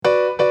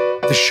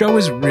The show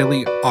is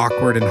really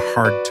awkward and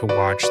hard to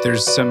watch.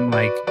 There's some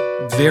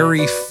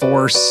very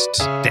forced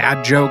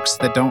dad jokes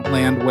that don't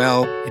land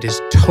well. It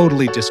is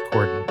totally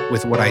discordant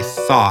with what I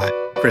thought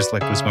Chris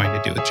Licht was going to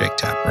do with Jake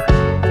Tapper.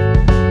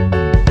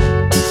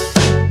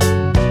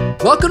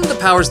 Welcome to the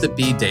Powers That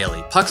Be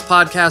Daily, Puck's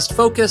podcast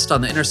focused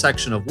on the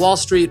intersection of Wall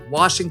Street,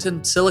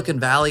 Washington, Silicon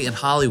Valley, and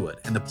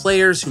Hollywood, and the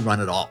players who run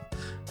it all.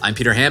 I'm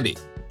Peter Hamby.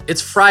 It's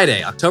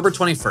Friday, October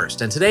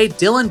 21st, and today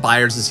Dylan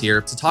Byers is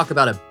here to talk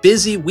about a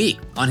busy week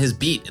on his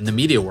beat in the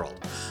media world.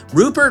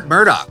 Rupert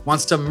Murdoch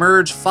wants to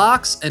merge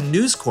Fox and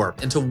News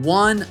Corp into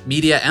one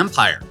media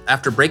empire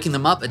after breaking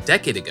them up a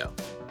decade ago.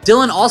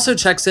 Dylan also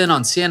checks in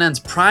on CNN's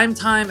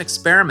primetime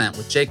experiment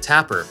with Jake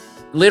Tapper.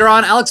 Later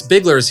on, Alex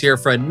Bigler is here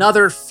for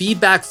another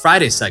Feedback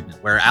Friday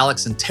segment where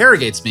Alex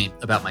interrogates me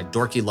about my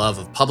dorky love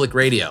of public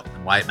radio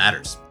and why it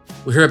matters.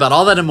 We'll hear about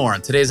all that and more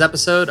on today's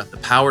episode of The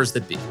Powers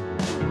That Be.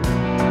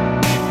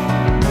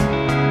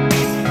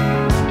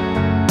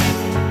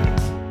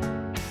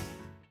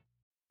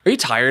 Are you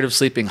tired of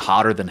sleeping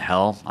hotter than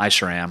hell? I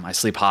sure am. I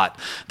sleep hot.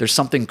 There's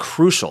something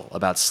crucial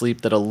about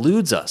sleep that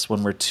eludes us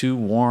when we're too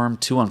warm,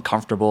 too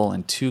uncomfortable,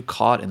 and too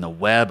caught in the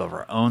web of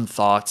our own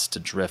thoughts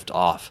to drift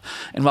off.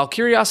 And while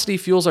curiosity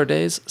fuels our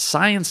days,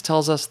 science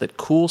tells us that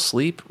cool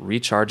sleep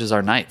recharges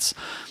our nights.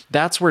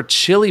 That's where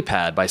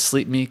ChiliPad by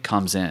Sleep Me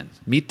comes in.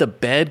 Meet the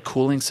bed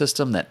cooling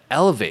system that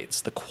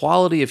elevates the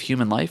quality of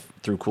human life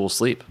through cool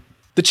sleep.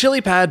 The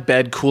ChiliPad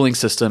bed cooling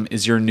system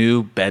is your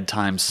new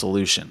bedtime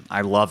solution.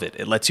 I love it.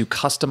 It lets you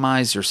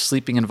customize your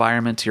sleeping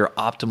environment to your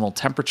optimal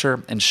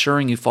temperature,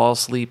 ensuring you fall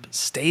asleep,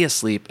 stay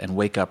asleep, and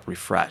wake up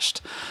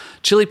refreshed.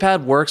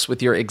 ChiliPad works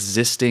with your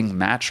existing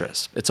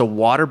mattress. It's a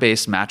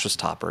water-based mattress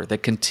topper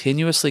that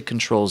continuously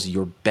controls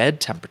your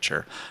bed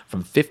temperature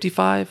from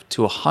 55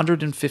 to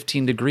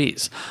 115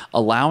 degrees,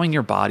 allowing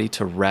your body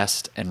to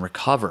rest and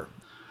recover.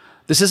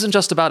 This isn't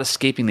just about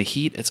escaping the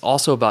heat, it's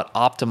also about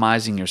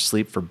optimizing your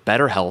sleep for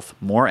better health,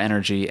 more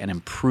energy, and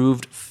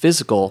improved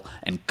physical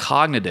and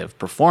cognitive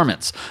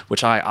performance,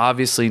 which I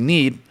obviously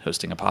need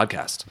hosting a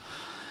podcast.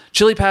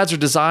 ChiliPads are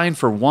designed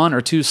for one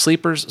or two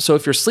sleepers, so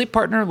if your sleep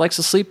partner likes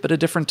to sleep at a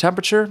different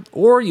temperature,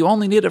 or you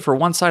only need it for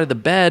one side of the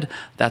bed,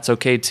 that's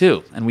okay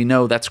too, and we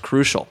know that's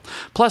crucial.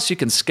 Plus, you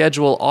can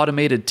schedule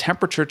automated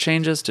temperature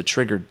changes to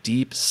trigger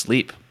deep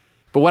sleep.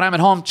 But when I'm at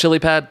home,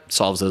 ChiliPad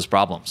solves those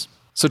problems.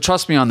 So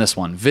trust me on this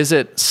one.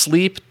 Visit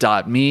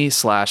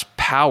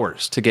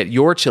sleep.me/powers to get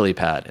your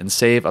ChiliPad and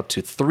save up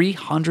to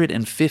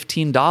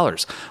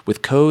 $315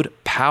 with code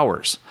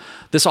POWERS.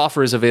 This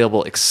offer is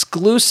available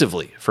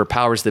exclusively for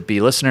Powers That Be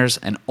listeners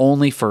and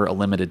only for a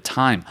limited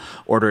time.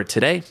 Order it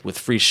today with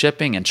free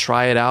shipping and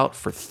try it out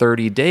for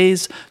 30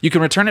 days. You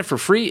can return it for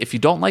free if you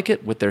don't like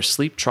it with their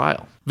sleep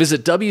trial.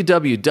 Visit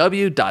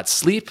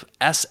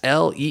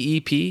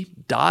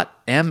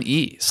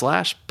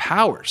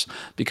www.sleep.me/powers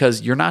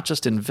because you're not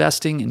just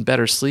investing in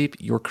better sleep,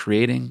 you're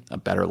creating a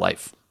better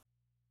life.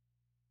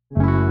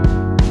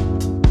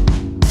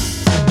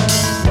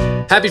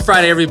 Happy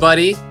Friday,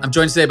 everybody. I'm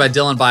joined today by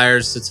Dylan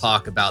Byers to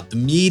talk about the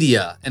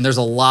media. And there's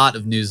a lot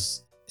of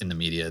news in the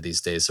media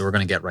these days, so we're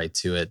going to get right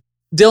to it.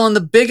 Dylan,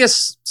 the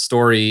biggest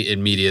story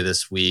in media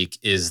this week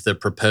is the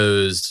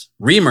proposed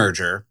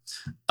remerger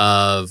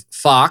of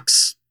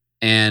Fox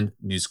and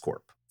News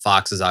Corp.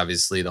 Fox is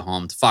obviously the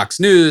home to Fox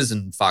News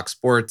and Fox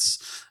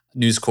Sports.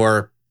 News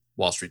Corp,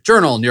 Wall Street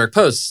Journal, New York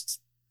Post,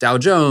 Dow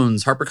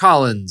Jones,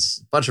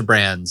 HarperCollins, a bunch of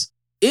brands.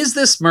 Is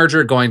this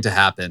merger going to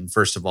happen,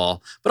 first of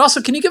all? But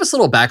also, can you give us a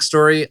little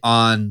backstory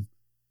on,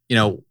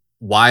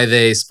 why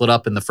they split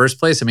up in the first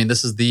place? I mean,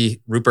 this is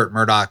the Rupert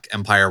Murdoch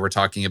empire we're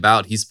talking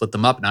about. He split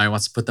them up. Now he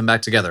wants to put them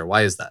back together.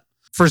 Why is that?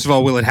 First of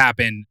all, will it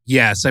happen?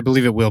 Yes, I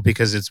believe it will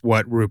because it's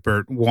what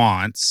Rupert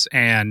wants.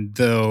 And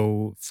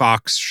though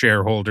Fox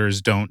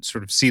shareholders don't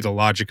sort of see the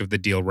logic of the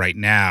deal right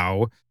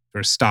now,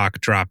 their stock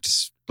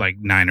dropped like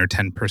 9 or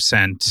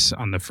 10%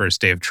 on the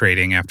first day of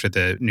trading after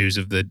the news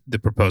of the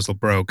proposal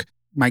broke.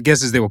 My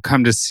guess is they will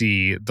come to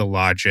see the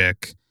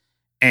logic,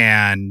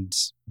 and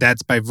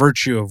that's by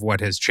virtue of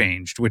what has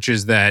changed, which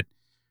is that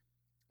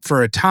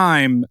for a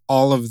time,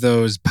 all of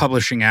those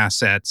publishing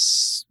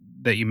assets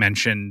that you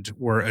mentioned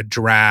were a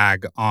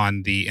drag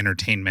on the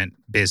entertainment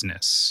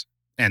business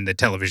and the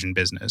television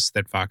business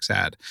that Fox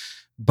had.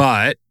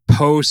 But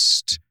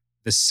post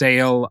the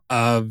sale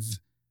of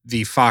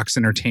the Fox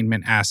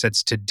Entertainment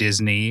assets to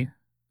Disney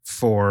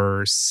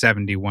for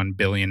 $71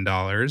 billion,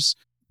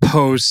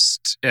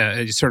 post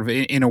sort of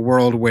in a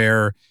world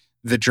where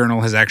the Journal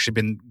has actually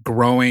been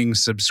growing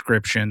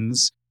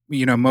subscriptions,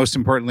 most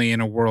importantly in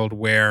a world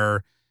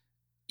where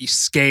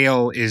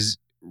scale is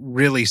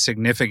really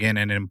significant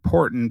and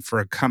important for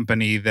a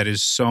company that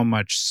is so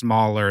much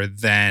smaller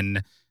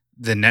than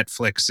the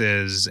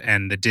Netflixes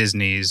and the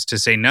Disneys, to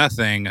say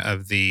nothing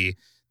of the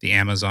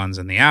Amazons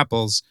and the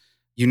Apples.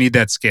 You need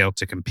that scale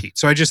to compete.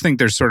 So I just think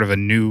there's sort of a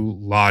new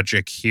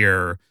logic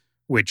here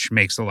which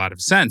makes a lot of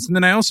sense. And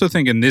then I also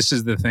think, and this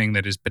is the thing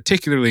that is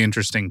particularly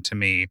interesting to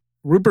me,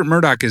 Rupert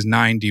Murdoch is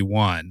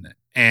 91.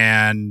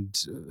 And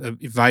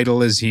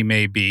vital as he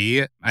may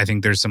be, I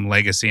think there's some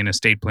legacy and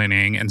estate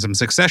planning and some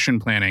succession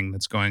planning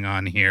that's going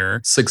on here.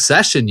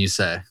 Succession, you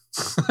say?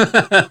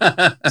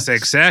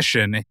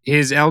 Succession.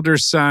 His elder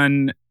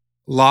son,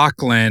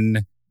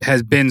 Lachlan,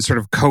 has been sort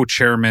of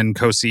co-chairman,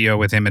 co-CEO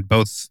with him at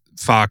both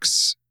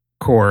Fox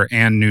Corp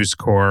and News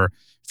Corp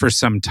for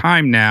some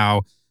time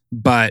now.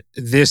 But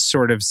this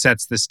sort of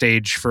sets the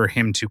stage for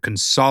him to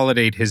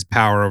consolidate his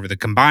power over the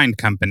combined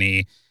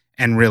company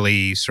and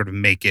really sort of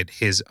make it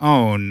his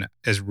own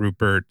as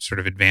Rupert sort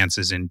of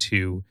advances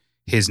into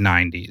his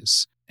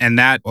 90s. And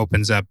that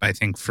opens up, I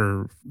think,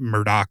 for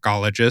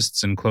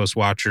Murdochologists and close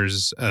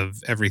watchers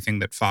of everything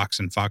that Fox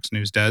and Fox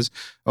News does,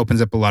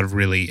 opens up a lot of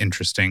really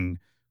interesting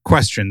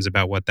questions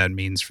about what that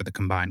means for the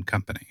combined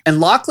company. And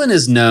Lachlan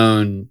is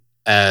known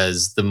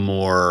as the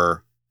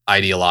more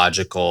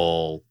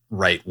ideological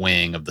right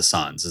wing of the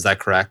Sons. Is that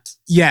correct?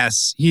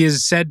 Yes, he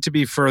is said to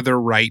be further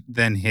right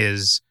than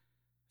his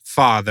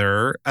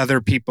father.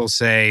 Other people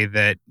say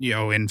that,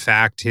 in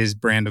fact, his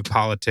brand of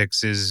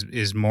politics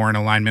is more in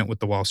alignment with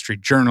the Wall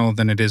Street Journal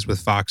than it is with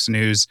Fox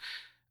News.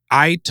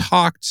 I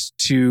talked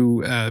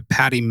to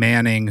Paddy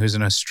Manning, who's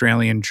an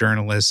Australian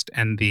journalist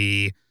and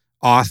the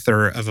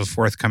author of a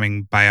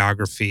forthcoming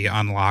biography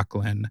on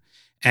Lachlan.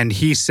 And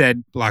he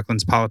said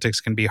Lachlan's politics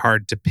can be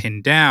hard to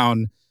pin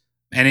down.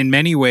 And in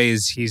many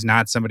ways, he's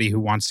not somebody who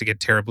wants to get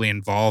terribly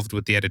involved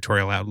with the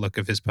editorial outlook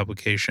of his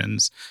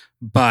publications.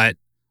 But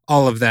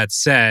all of that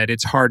said,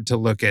 it's hard to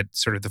look at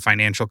sort of the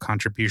financial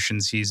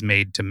contributions he's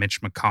made to Mitch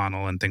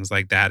McConnell and things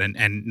like that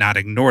and not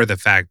ignore the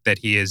fact that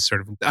he is sort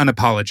of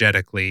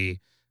unapologetically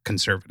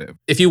conservative.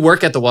 If you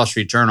work at the Wall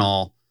Street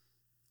Journal,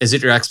 is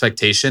it your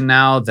expectation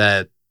now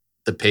that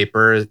the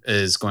paper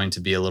is going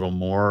to be a little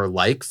more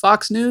like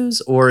Fox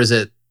News? Or is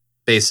it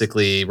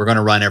basically we're going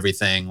to run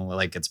everything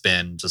like it's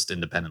been just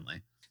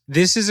independently?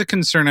 This is a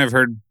concern I've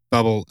heard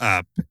bubble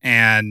up,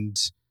 and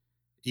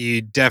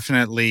you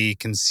definitely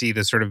can see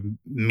the sort of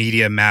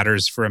Media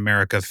Matters for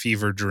America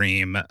fever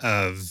dream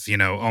of,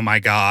 oh my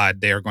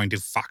God, they are going to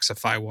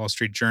Foxify Wall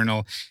Street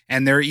Journal.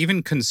 And there are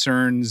even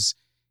concerns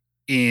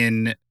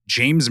in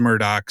James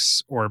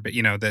Murdoch's orbit,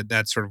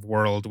 that sort of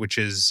world, which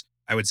is,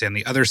 I would say, on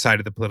the other side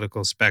of the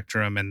political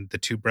spectrum. And the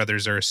two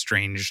brothers are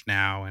estranged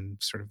now and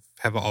sort of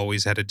have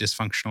always had a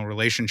dysfunctional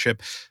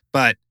relationship.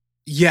 But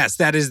yes,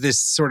 that is this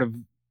sort of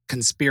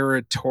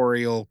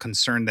conspiratorial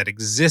concern that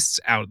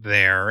exists out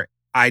there.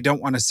 I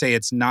don't want to say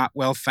it's not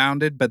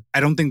well-founded, but I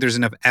don't think there's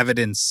enough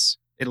evidence,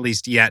 at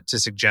least yet, to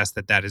suggest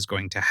that that is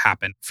going to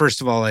happen. First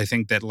of all, I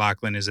think that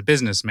Lachlan is a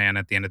businessman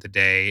at the end of the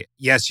day.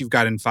 Yes, you've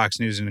got in Fox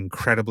News an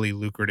incredibly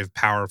lucrative,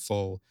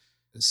 powerful,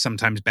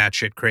 sometimes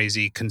batshit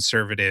crazy,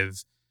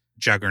 conservative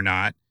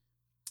juggernaut.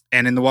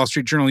 And in the Wall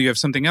Street Journal, you have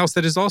something else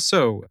that is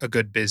also a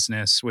good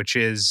business, which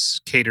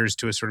caters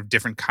to a sort of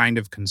different kind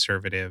of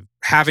conservative.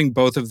 Having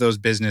both of those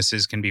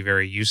businesses can be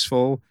very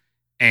useful,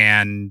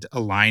 and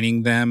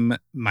aligning them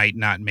might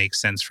not make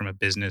sense from a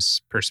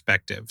business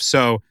perspective.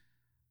 So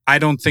I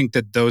don't think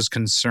that those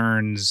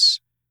concerns,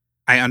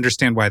 I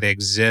understand why they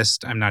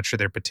exist. I'm not sure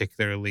they're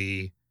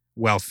particularly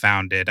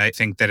well-founded. I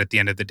think that at the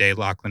end of the day,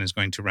 Lachlan is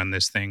going to run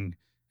this thing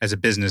as a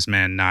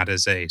businessman, not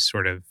as a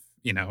sort of,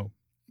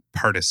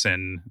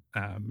 partisan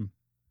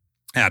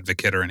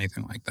advocate or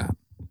anything like that.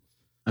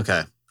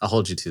 Okay, I'll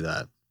hold you to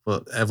that.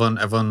 Well,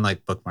 everyone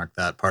like bookmark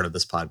that part of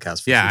this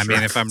podcast. Yeah, I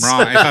mean, if I'm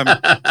wrong,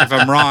 if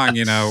I'm wrong,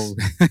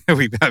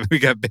 we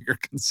got bigger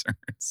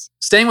concerns.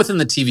 Staying within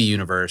the TV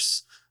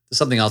universe, there's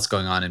something else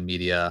going on in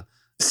media.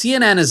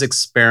 CNN is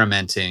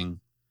experimenting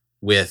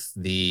with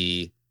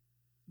the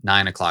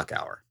 9:00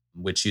 hour,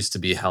 which used to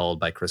be held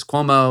by Chris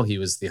Cuomo. He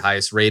was the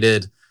highest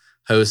rated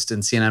host in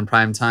CNN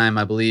primetime,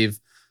 I believe.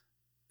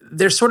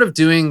 They're sort of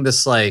doing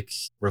this like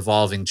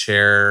revolving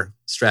chair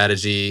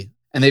strategy,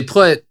 and they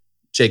put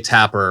Jake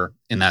Tapper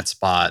in that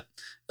spot,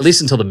 at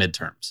least until the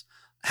midterms.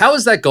 How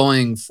is that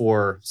going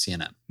for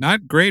CNN?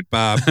 Not great,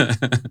 Bob.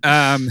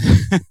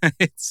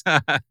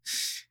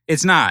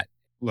 It's not.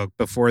 Look,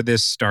 before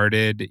this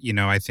started,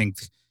 I think,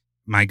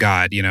 my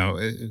God,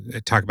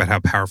 talk about how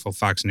powerful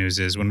Fox News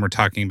is. When we're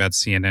talking about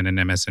CNN and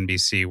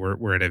MSNBC,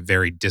 we're at a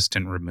very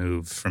distant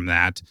remove from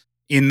that.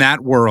 In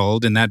that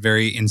world, in that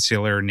very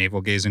insular,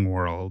 navel-gazing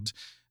world,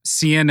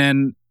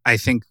 CNN, I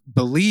think,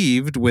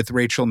 believed with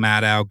Rachel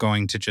Maddow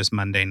going to just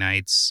Monday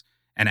nights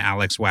and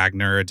Alex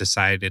Wagner, a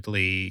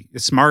decidedly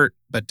smart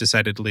but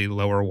decidedly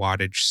lower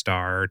wattage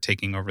star,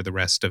 taking over the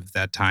rest of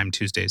that time,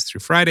 Tuesdays through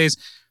Fridays.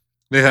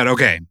 They thought,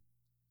 okay,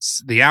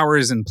 the hour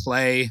is in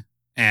play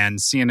and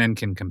CNN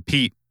can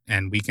compete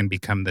and we can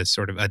become this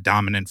sort of a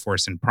dominant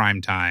force in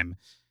prime time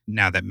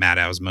now that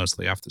Maddow is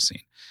mostly off the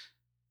scene.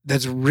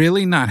 That's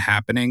really not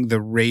happening. The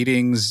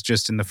ratings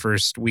just in the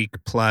first week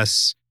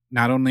plus,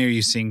 not only are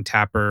you seeing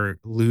Tapper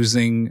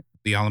losing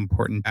the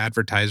all-important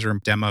advertiser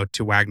demo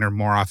to Wagner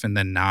more often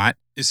than not,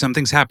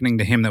 something's happening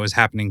to him that was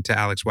happening to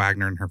Alex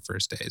Wagner in her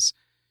first days.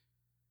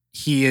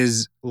 He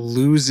is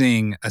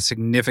losing a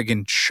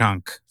significant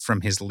chunk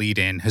from his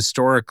lead-in.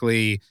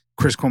 Historically,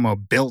 Chris Cuomo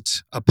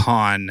built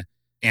upon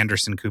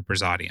Anderson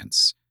Cooper's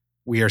audience.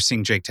 we are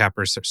seeing Jake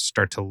Tapper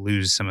start to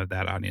lose some of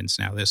that audience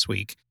now this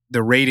week.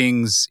 The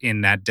ratings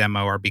in that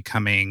demo are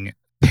becoming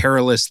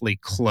perilously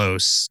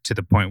close to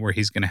the point where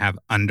he's going to have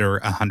under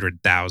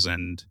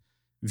 100,000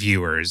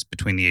 viewers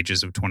between the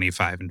ages of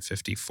 25 and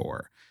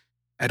 54.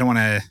 I don't want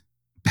to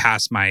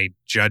pass my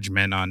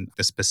judgment on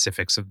the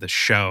specifics of the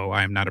show.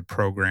 I am not a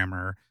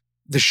programmer.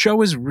 The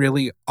show is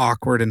really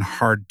awkward and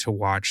hard to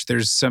watch.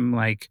 There's some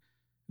like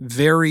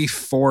very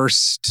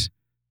forced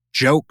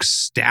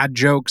jokes, dad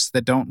jokes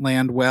that don't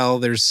land well.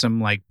 There's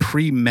some like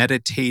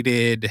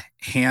premeditated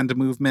hand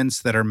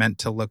movements that are meant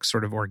to look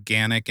sort of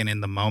organic and in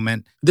the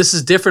moment. This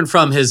is different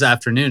from his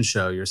afternoon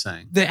show, you're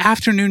saying? The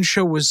afternoon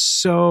show was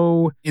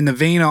so in the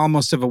vein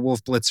almost of a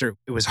Wolf Blitzer.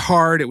 It was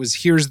hard. It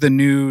was here's the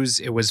news.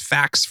 It was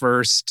facts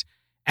first.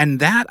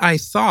 And that, I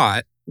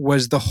thought,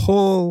 was the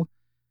whole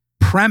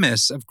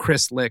premise of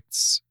Chris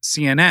Licht's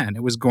CNN.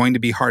 It was going to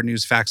be hard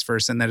news, facts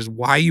first, and that is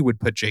why you would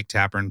put Jake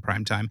Tapper in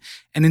primetime.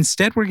 And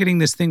instead, we're getting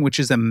this thing which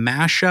is a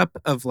mashup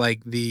of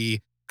like the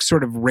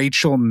sort of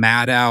Rachel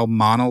Maddow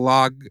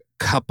monologue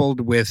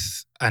coupled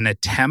with an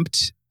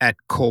attempt at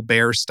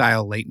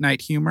Colbert-style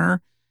late-night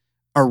humor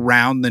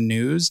around the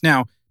news.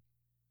 Now,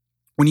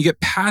 when you get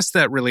past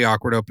that really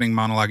awkward opening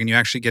monologue and you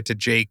actually get to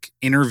Jake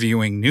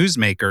interviewing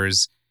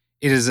newsmakers,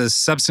 it is a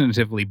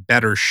substantively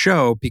better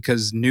show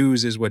because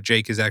news is what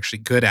Jake is actually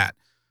good at.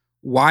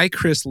 Why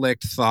Chris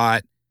Licht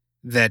thought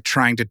that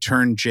trying to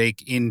turn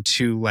Jake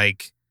into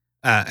like,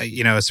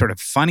 a sort of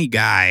funny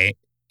guy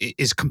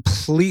is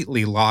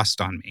completely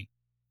lost on me.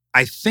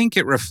 I think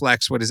it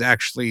reflects what is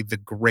actually the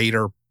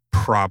greater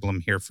problem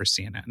here for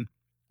CNN,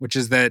 which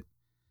is that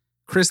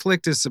Chris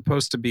Licht is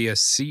supposed to be a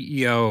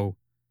CEO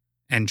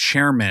and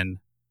chairman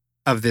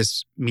of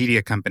this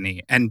media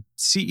company. And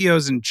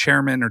CEOs and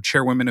chairmen or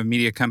chairwomen of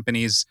media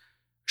companies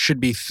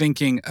should be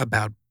thinking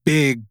about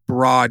big,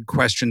 broad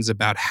questions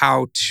about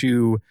how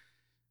to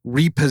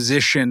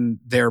reposition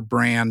their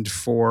brand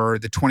for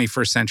the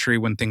 21st century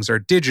when things are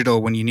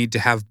digital, when you need to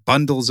have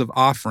bundles of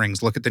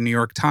offerings. Look at the New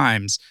York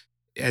Times.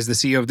 As the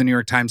CEO of the New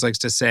York Times likes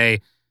to say,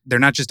 they're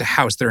not just a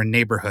house, they're a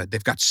neighborhood.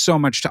 They've got so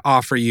much to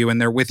offer you,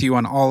 and they're with you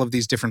on all of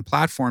these different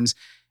platforms.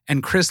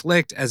 And Chris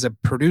Licht, as a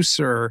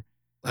producer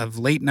of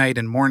late night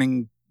and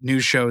morning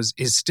news shows,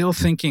 is still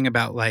thinking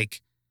about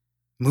like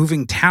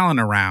moving talent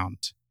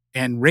around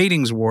and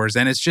ratings wars.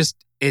 And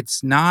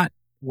it's not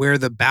where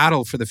the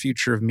battle for the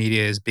future of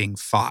media is being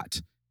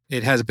fought.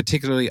 It has a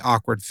particularly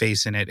awkward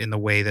face in it in the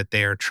way that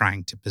they are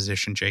trying to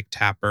position Jake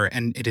Tapper.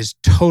 And it is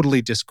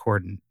totally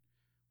discordant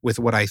with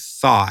what I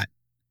thought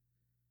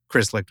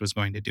Chris Licht was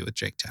going to do with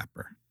Jake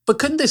Tapper. But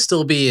couldn't they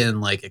still be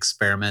in like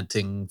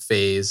experimenting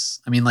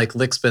phase? I mean, like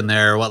Licht's been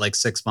there, like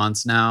 6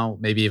 months now,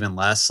 maybe even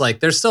less.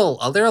 Like they're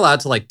allowed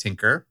to like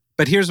tinker.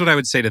 But here's what I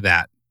would say to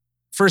that.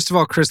 First of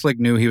all, Chris Licht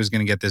knew he was going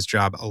to get this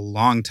job a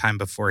long time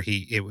before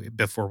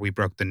we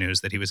broke the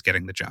news that he was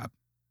getting the job.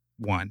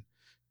 1.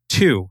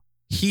 2,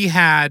 he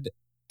had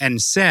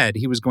and said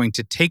he was going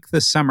to take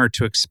the summer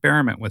to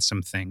experiment with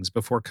some things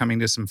before coming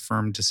to some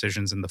firm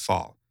decisions in the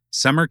fall.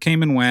 Summer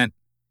came and went.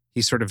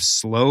 He sort of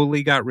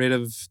slowly got rid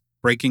of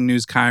breaking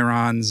news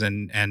chyrons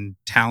and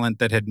talent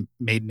that had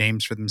made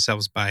names for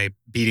themselves by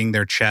beating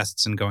their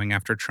chests and going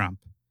after Trump.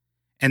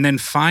 And then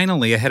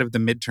finally, ahead of the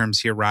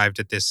midterms, he arrived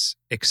at this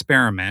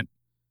experiment,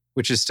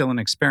 which is still an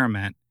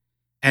experiment.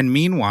 And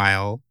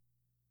meanwhile,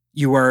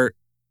 you are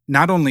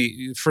not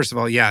only, first of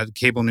all,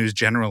 cable news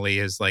generally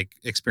is like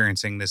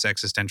experiencing this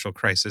existential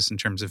crisis in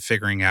terms of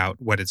figuring out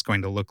what it's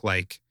going to look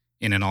like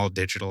in an all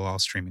digital, all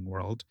streaming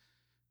world.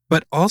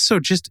 But also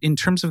just in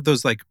terms of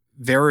those like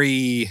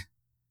very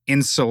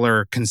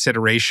insular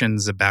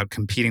considerations about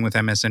competing with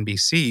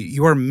MSNBC,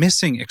 you are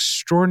missing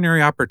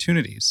extraordinary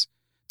opportunities.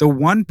 The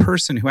one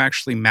person who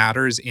actually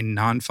matters in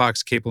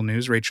non-Fox cable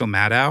news, Rachel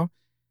Maddow,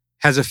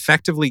 has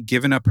effectively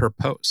given up her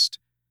post.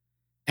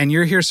 And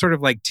you're here sort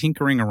of like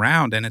tinkering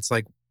around. And it's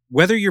like,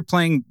 whether you're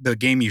playing the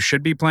game you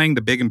should be playing,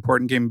 the big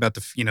important game about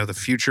the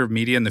future of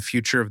media and the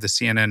future of the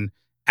CNN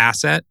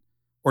asset,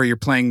 or you're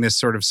playing this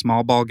sort of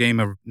small ball game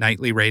of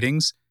nightly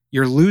ratings,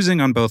 you're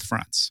losing on both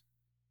fronts.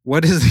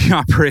 What is the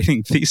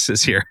operating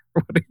thesis here?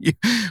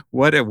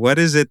 What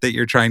is it that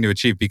you're trying to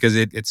achieve? Because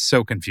it's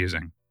so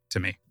confusing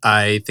to me.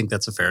 I think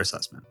that's a fair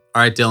assessment.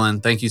 All right,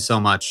 Dylan, thank you so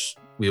much.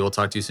 We will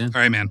talk to you soon.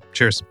 All right, man.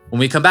 Cheers. When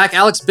we come back,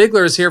 Alex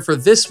Bigler is here for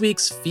this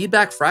week's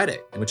Feedback Friday,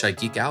 in which I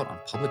geek out on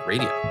public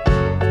radio.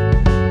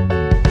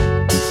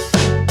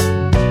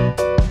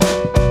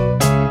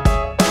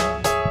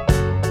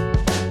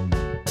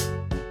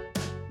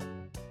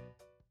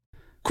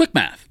 Quick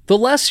math. The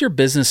less your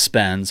business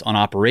spends on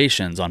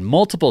operations, on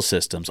multiple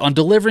systems, on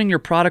delivering your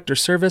product or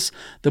service,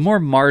 the more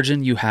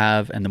margin you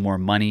have and the more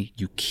money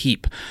you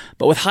keep.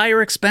 But with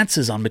higher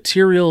expenses on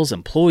materials,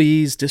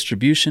 employees,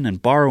 distribution,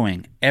 and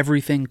borrowing,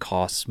 everything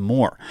costs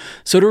more.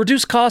 So to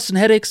reduce costs and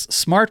headaches,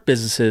 smart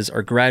businesses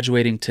are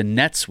graduating to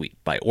NetSuite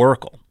by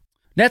Oracle.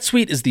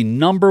 NetSuite is the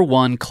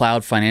 #1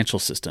 cloud financial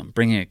system,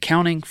 bringing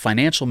accounting,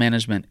 financial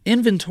management,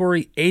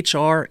 inventory,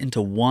 HR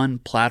into one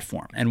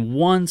platform and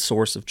one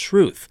source of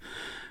truth.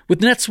 With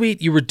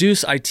NetSuite, you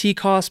reduce IT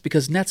costs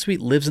because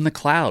NetSuite lives in the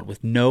cloud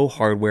with no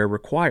hardware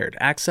required,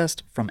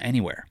 accessed from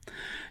anywhere.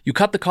 You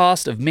cut the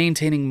cost of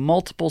maintaining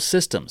multiple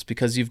systems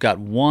because you've got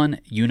one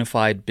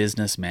unified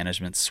business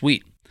management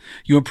suite.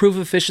 You improve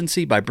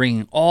efficiency by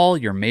bringing all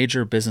your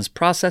major business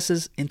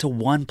processes into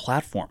one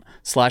platform,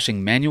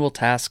 slashing manual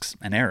tasks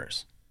and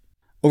errors.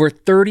 Over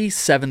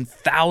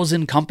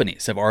 37,000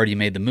 companies have already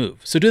made the move,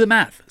 so do the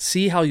math.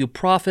 See how you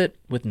profit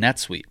with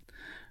NetSuite.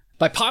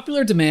 By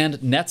popular demand,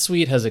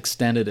 NetSuite has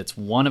extended its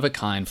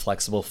one-of-a-kind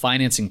flexible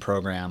financing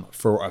program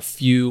for a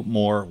few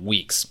more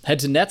weeks. Head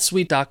to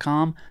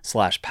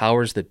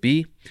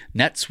netsuite.com/powersthatbe,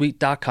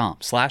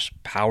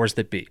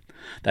 netsuite.com/powersthatbe.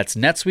 That's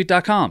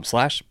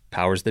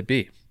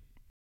netsuite.com/powersthatbe.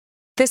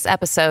 This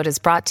episode is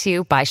brought to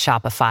you by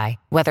Shopify.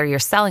 Whether you're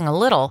selling a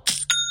little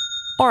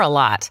or a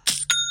lot,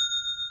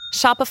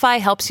 Shopify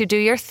helps you do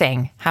your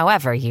thing,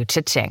 however you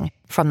cha-ching.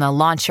 From the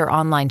launch your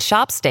online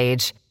shop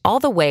stage, all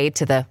the way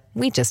to the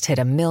we just hit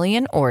 1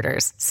 million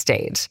orders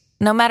stage.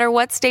 No matter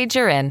what stage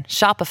you're in,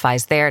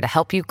 Shopify's there to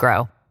help you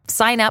grow.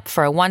 Sign up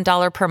for a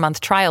 $1 per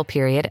month trial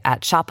period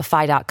at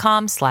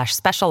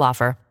shopify.com/special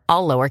offer,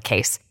 all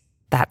lowercase.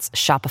 That's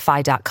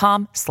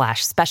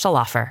shopify.com/special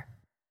offer.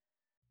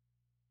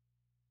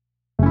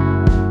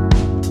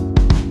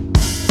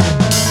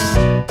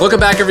 Welcome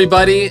back,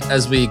 everybody.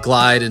 As we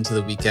glide into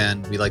the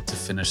weekend, we like to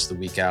finish the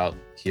week out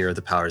here at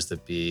the Powers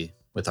That Be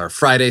with our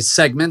Friday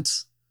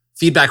segment,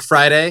 Feedback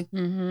Friday,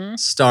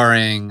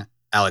 starring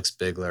Alex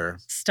Bigler,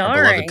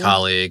 our beloved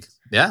colleague.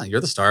 Yeah,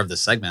 you're the star of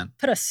this segment.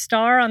 Put a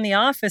star on The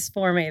Office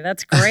for me.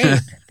 That's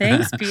great.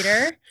 Thanks,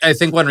 Peter. I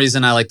think one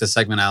reason I like this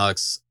segment,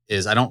 Alex,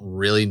 is I don't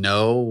really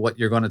know what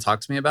you're going to talk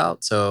to me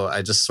about. So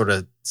I just sort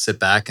of sit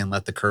back and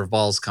let the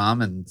curveballs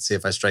come and see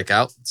if I strike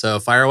out.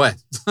 So fire away.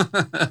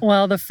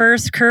 Well, the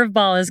first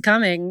curveball is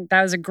coming.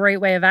 That was a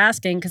great way of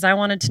asking because I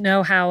wanted to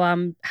know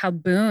how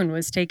Boone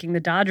was taking the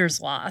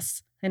Dodgers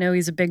loss. I know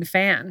he's a big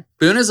fan.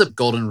 Boone is a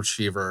golden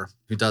retriever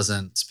who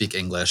doesn't speak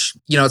English.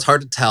 You know, it's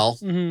hard to tell,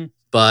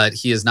 but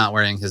he is not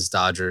wearing his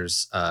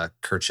Dodgers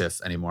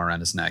kerchief anymore around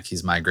his neck.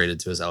 He's migrated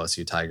to his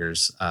LSU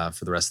Tigers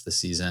for the rest of the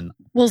season.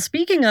 Well,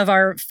 speaking of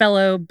our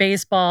fellow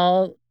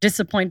baseball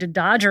disappointed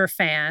Dodger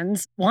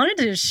fans, wanted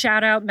to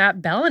shout out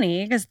Matt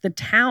Bellany because The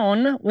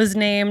Town was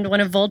named one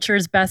of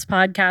Vulture's best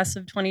podcasts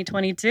of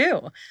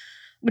 2022.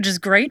 Which is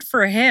great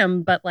for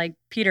him, but like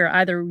Peter,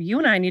 either you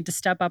and I need to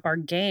step up our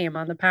game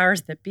on the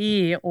Powers That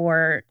Be,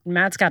 or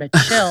Matt's got to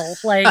chill.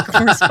 Like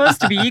we're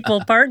supposed to be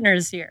equal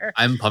partners here.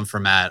 I'm pumped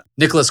for Matt.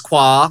 Nicholas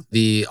Qua,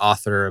 the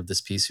author of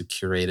this piece who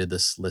curated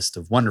this list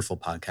of wonderful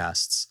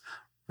podcasts,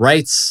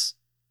 writes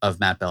of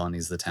Matt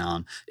Bellany's The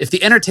Town. If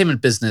the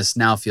entertainment business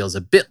now feels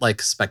a bit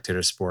like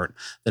spectator sport,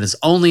 then it's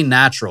only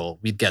natural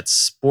we'd get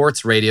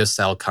sports radio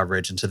style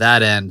coverage. And to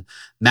that end,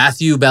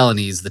 Matthew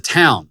Bellany's The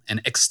Town,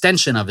 an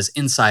extension of his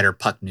Insider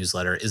Puck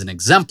newsletter, is an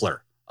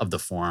exemplar of the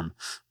form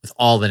with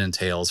all that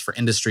entails. For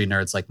industry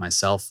nerds like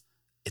myself,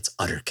 it's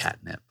utter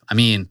catnip. I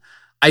mean,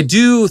 I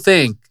do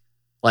think,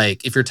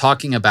 like, if you're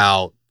talking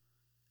about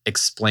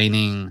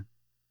explaining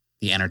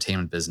the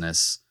entertainment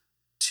business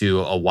to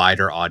a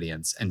wider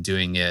audience and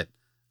doing it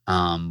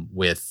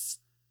with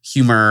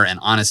humor and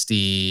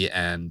honesty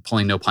and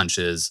pulling no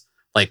punches.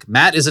 Like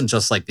Matt isn't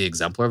just like the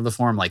exemplar of the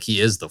form, like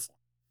he is the form.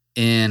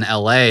 In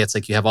LA, it's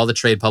like you have all the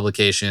trade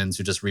publications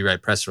who just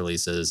rewrite press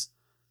releases.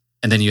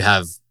 And then you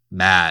have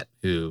Matt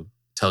who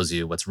tells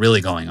you what's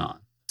really going on,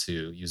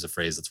 to use a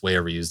phrase that's way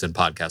overused in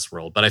podcast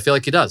world. But I feel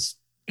like he does.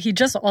 He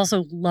just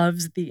also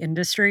loves the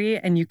industry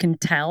and you can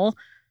tell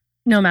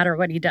no matter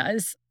what he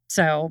does.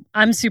 So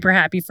I'm super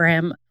happy for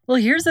him. Well,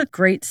 here's a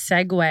great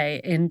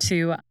segue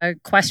into a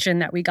question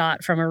that we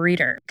got from a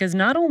reader. Because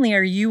not only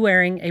are you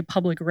wearing a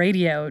public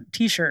radio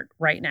t-shirt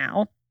right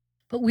now,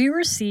 but we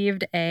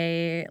received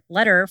a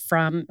letter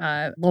from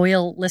a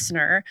loyal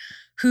listener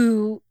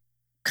who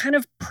kind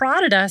of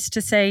prodded us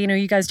to say, you know,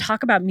 you guys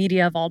talk about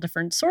media of all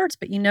different sorts,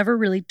 but you never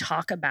really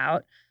talk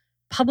about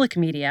public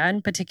media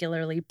and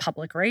particularly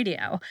public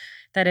radio.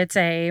 That it's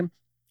a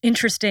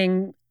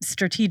interesting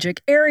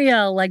strategic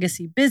area,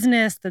 legacy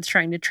business that's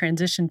trying to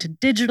transition to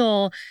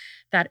digital,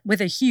 that with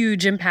a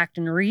huge impact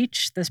and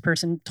reach. This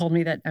person told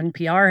me that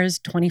NPR has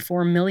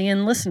 24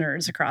 million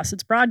listeners across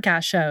its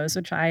broadcast shows,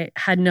 which I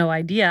had no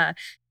idea.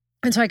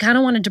 And so I kind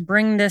of wanted to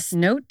bring this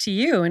note to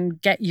you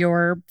and get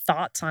your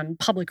thoughts on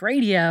public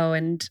radio.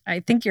 And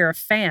I think you're a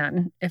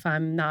fan, if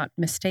I'm not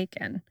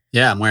mistaken.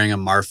 Yeah, I'm wearing a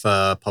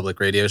Marfa public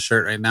radio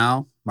shirt right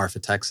now. Marfa,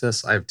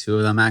 Texas. I have two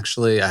of them,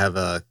 actually. I have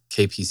a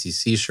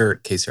KPCC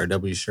shirt,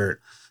 KCRW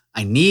shirt.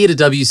 I need a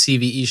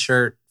WCVE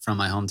shirt from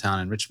my hometown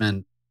in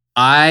Richmond.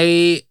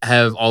 I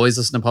have always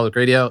listened to public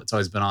radio. It's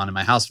always been on in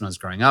my house when I was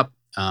growing up.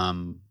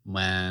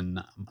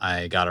 When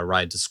I got a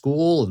ride to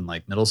school in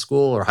like middle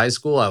school or high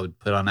school, I would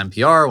put on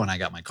NPR. When I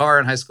got my car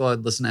in high school,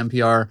 I'd listen to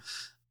NPR.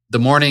 The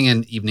morning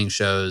and evening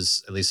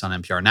shows, at least on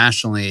NPR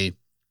nationally,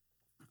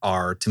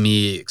 are to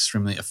me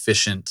extremely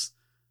efficient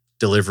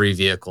delivery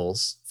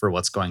vehicles for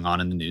what's going on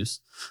in the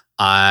news.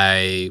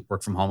 I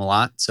work from home a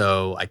lot,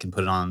 so I can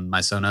put it on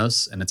my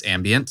Sonos and it's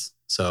ambient.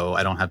 So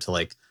I don't have to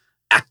like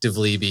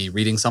actively be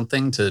reading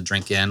something to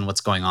drink in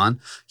what's going on.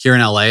 Here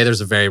in LA,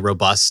 there's a very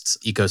robust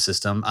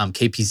ecosystem.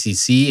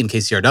 KPCC and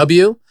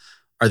KCRW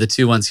are the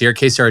two ones here.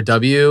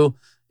 KCRW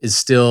is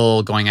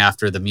still going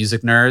after the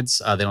music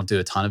nerds. They don't do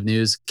a ton of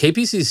news.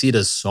 KPCC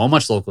does so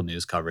much local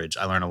news coverage.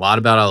 I learn a lot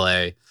about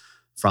LA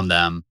from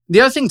them.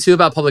 The other thing too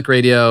about public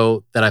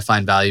radio that I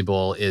find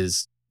valuable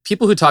is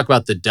people who talk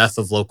about the death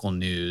of local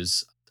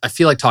news. I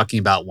feel like talking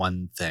about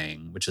one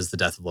thing, which is the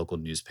death of local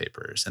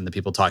newspapers. And the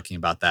people talking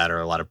about that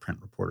are a lot of print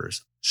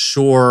reporters.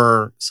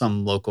 Sure,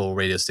 some local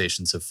radio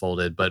stations have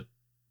folded, but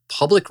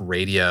public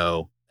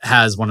radio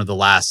has one of the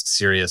last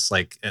serious,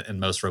 and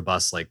most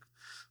robust,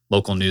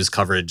 local news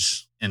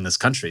coverage in this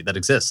country that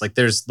exists.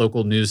 There's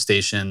local news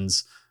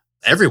stations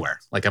everywhere.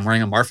 I'm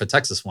wearing a Marfa,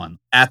 Texas one.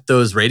 At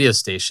those radio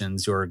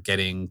stations, you're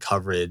getting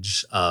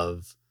coverage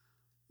of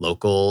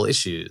local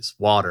issues,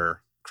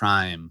 water,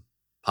 crime,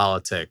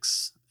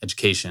 politics,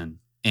 education,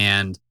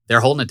 and they're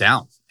holding it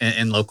down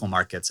in local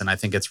markets. And I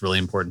think it's really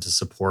important to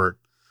support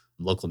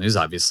local news,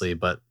 obviously,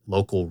 but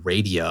local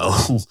radio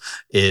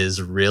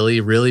is really,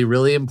 really,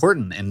 really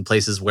important in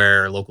places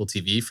where local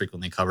TV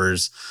frequently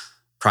covers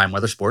crime,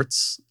 weather,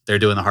 sports. They're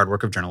doing the hard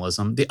work of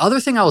journalism. The other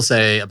thing I will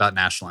say about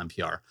national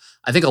NPR,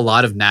 I think a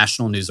lot of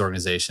national news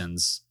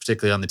organizations,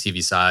 particularly on the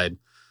TV side,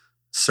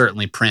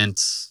 certainly print,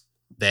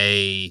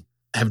 they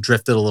have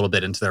drifted a little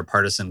bit into their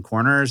partisan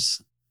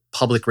corners.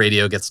 Public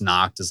radio gets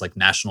knocked as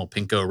National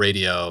Pinko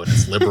Radio and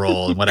it's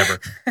liberal and whatever.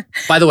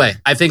 By the way,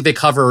 I think they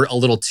cover a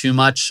little too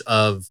much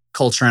of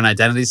culture and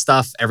identity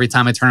stuff. Every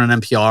time I turn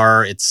on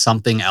NPR, it's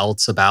something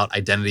else about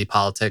identity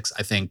politics.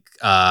 I think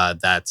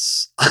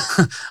that's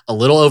a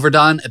little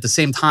overdone. At the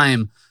same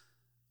time,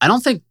 I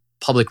don't think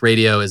public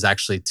radio is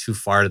actually too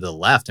far to the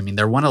left. I mean,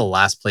 they're one of the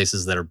last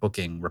places that are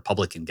booking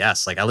Republican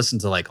guests. I listen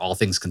to All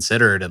Things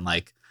Considered and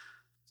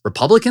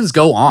Republicans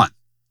go on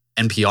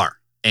NPR.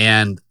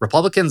 And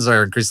Republicans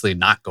are increasingly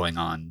not going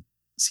on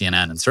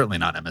CNN and certainly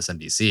not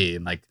MSNBC.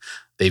 And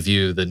they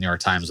view the New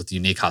York Times with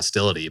unique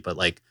hostility. But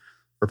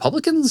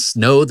Republicans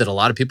know that a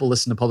lot of people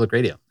listen to public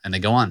radio and they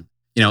go on.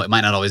 It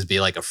might not always be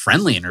a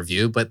friendly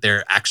interview, but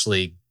they're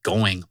actually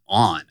going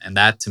on. And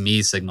that to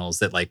me signals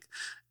that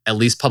at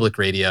least public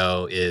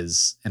radio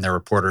is, and their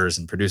reporters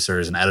and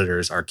producers and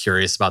editors are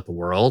curious about the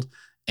world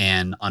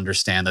and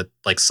understand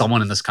that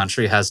someone in this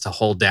country has to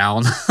hold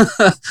down,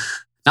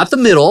 not the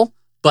middle,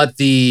 but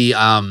the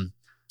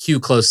hew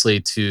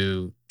closely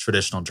to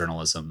traditional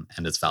journalism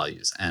and its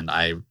values. And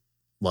I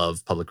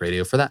love public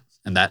radio for that.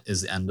 And that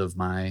is the end of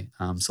my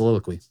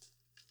soliloquy.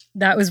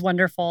 That was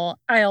wonderful.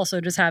 I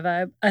also just have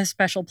a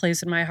special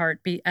place in my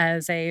heart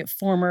as a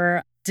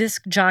former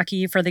disc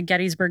jockey for the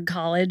Gettysburg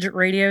College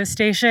radio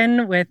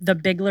station with the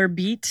Bigler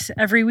Beat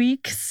every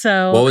week.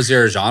 So, what was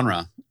your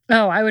genre?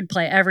 Oh, I would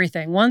play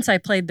everything. Once I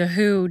played The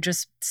Who,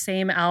 just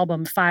same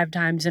album 5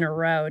 times in a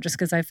row, just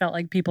because I felt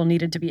like people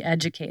needed to be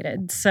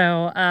educated.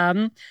 So,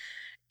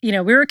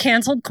 we were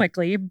canceled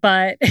quickly,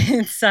 but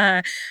it's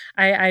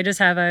I just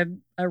have a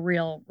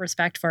real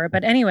respect for it.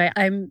 But anyway,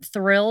 I'm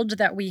thrilled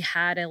that we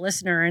had a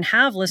listener and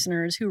have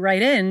listeners who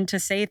write in to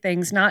say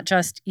things, not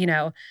just,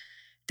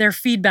 their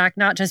feedback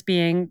not just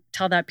being,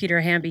 tell that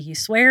Peter Hamby he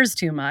swears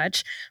too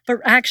much, but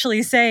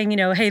actually saying,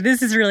 hey,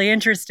 this is really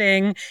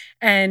interesting.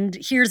 And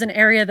here's an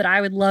area that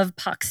I would love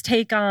Puck's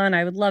take on.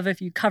 I would love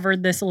if you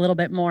covered this a little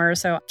bit more.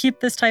 So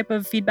keep this type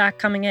of feedback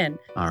coming in.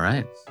 All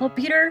right. Well,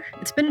 Peter,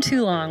 it's been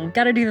too long.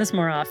 Got to do this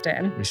more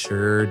often. We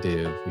sure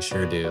do. We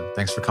sure do.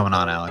 Thanks for coming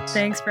on, Alex.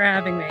 Thanks for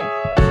having me.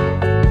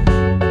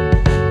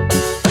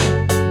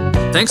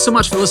 Thanks so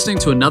much for listening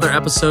to another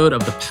episode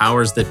of The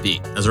Powers That Be.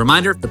 As a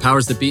reminder, The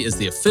Powers That Be is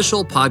the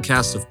official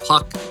podcast of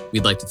Puck.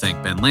 We'd like to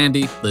thank Ben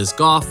Landy, Liz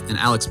Goff, and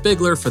Alex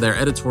Bigler for their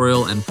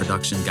editorial and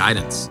production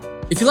guidance.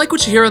 If you like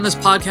what you hear on this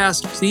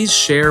podcast, please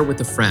share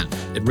with a friend.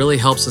 It really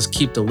helps us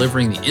keep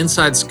delivering the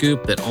inside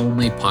scoop that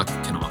only Puck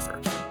can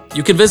offer.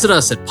 You can visit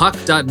us at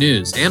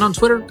puck.news and on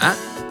Twitter at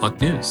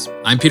pucknews.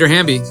 I'm Peter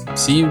Hamby.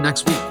 See you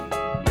next week.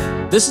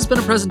 This has been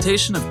a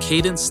presentation of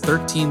Cadence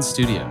 13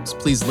 Studios.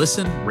 Please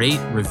listen,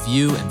 rate,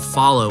 review, and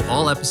follow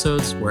all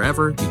episodes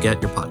wherever you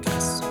get your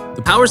podcasts.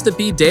 The Powers That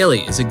Be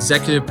Daily is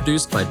executive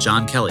produced by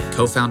John Kelly,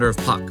 co-founder of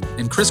Puck,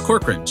 and Chris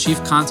Corcoran,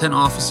 chief content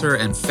officer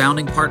and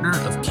founding partner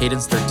of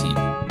Cadence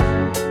 13.